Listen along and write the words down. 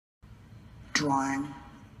drawing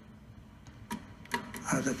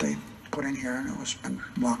that they put in here, and it was been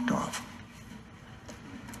blocked off.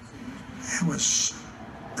 It was,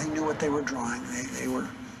 they knew what they were drawing. They were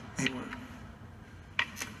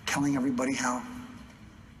telling everybody how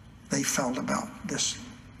they felt about this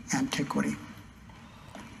antiquity.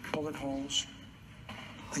 Bullet holes.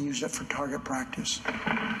 They used it for target practice.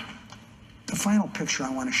 The final picture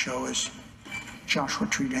I want to show is Joshua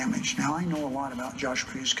tree damage. Now, I know a lot about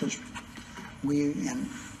Joshua trees because we, in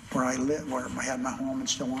where I live, where I had my home and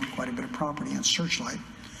still own quite a bit of property in Searchlight.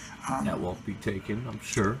 That won't be taken, I'm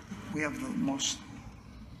sure. We have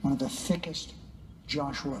one of the thickest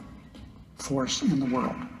Joshua forests in the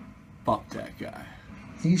world. Fuck that guy.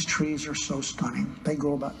 These trees are so stunning. They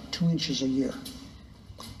grow about 2 inches a year.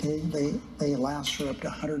 They last for up to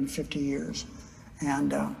 150 years.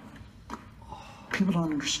 And people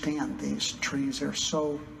don't understand these trees. They're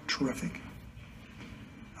so terrific.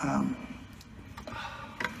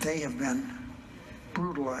 They have been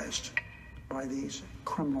brutalized by these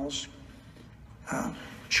criminals.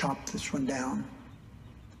 Chopped this one down.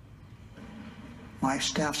 My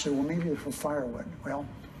staff said, well, maybe they're for firewood. Well,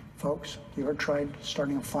 folks, you ever tried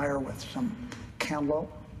starting a fire with some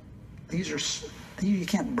cantaloupe? You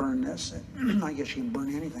can't burn this. I guess you can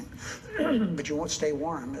burn anything, but you won't stay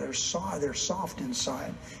warm. They're soft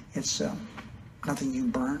inside. It's nothing you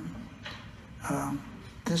can burn.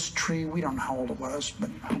 This tree, we don't know how old it was, but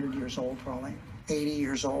 100 years old probably, 80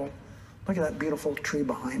 years old. Look at that beautiful tree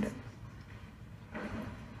behind it.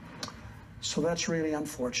 So that's really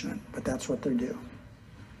unfortunate, but that's what they do.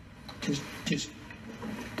 Just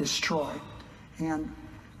destroy. And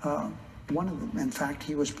one of them, in fact,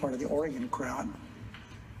 he was part of the Oregon crowd.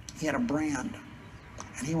 He had a brand,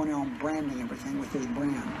 and he went around branding everything with his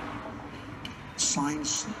brand.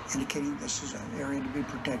 Signs indicating this is an area to be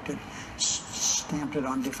protected, stamped it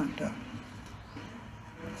on different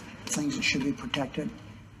things that should be protected.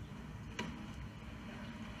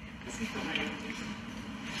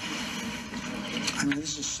 I mean,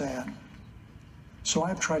 this is sad. So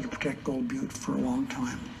I've tried to protect Gold Butte for a long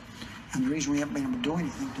time. And the reason we haven't been able to do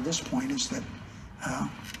anything to this point is that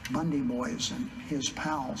Bundy boys and his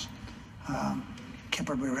pals kept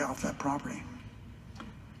everybody off that property.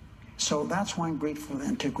 So that's why I'm grateful for the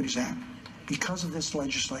Antiquities Act. Because of this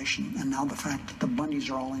legislation, and now the fact that the Bundys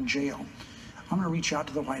are all in jail, I'm going to reach out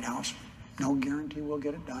to the White House. No guarantee we'll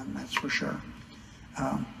get it done, that's for sure.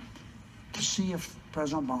 To see if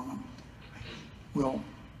President Obama will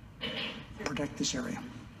protect this area.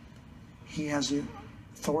 He has the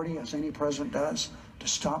authority, as any president does, to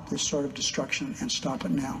stop this sort of destruction and stop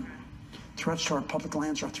it now. Threats to our public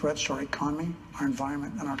lands are threats to our economy, our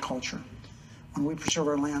environment, and our culture. When we preserve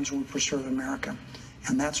our lands, we preserve America.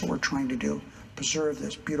 And that's what we're trying to do, preserve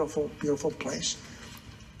this beautiful, beautiful place.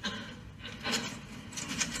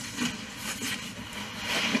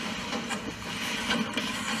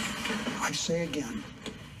 I say again,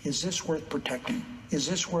 is this worth protecting? Is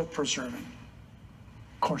this worth preserving?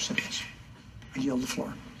 Of course it is. I yield the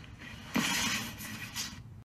floor.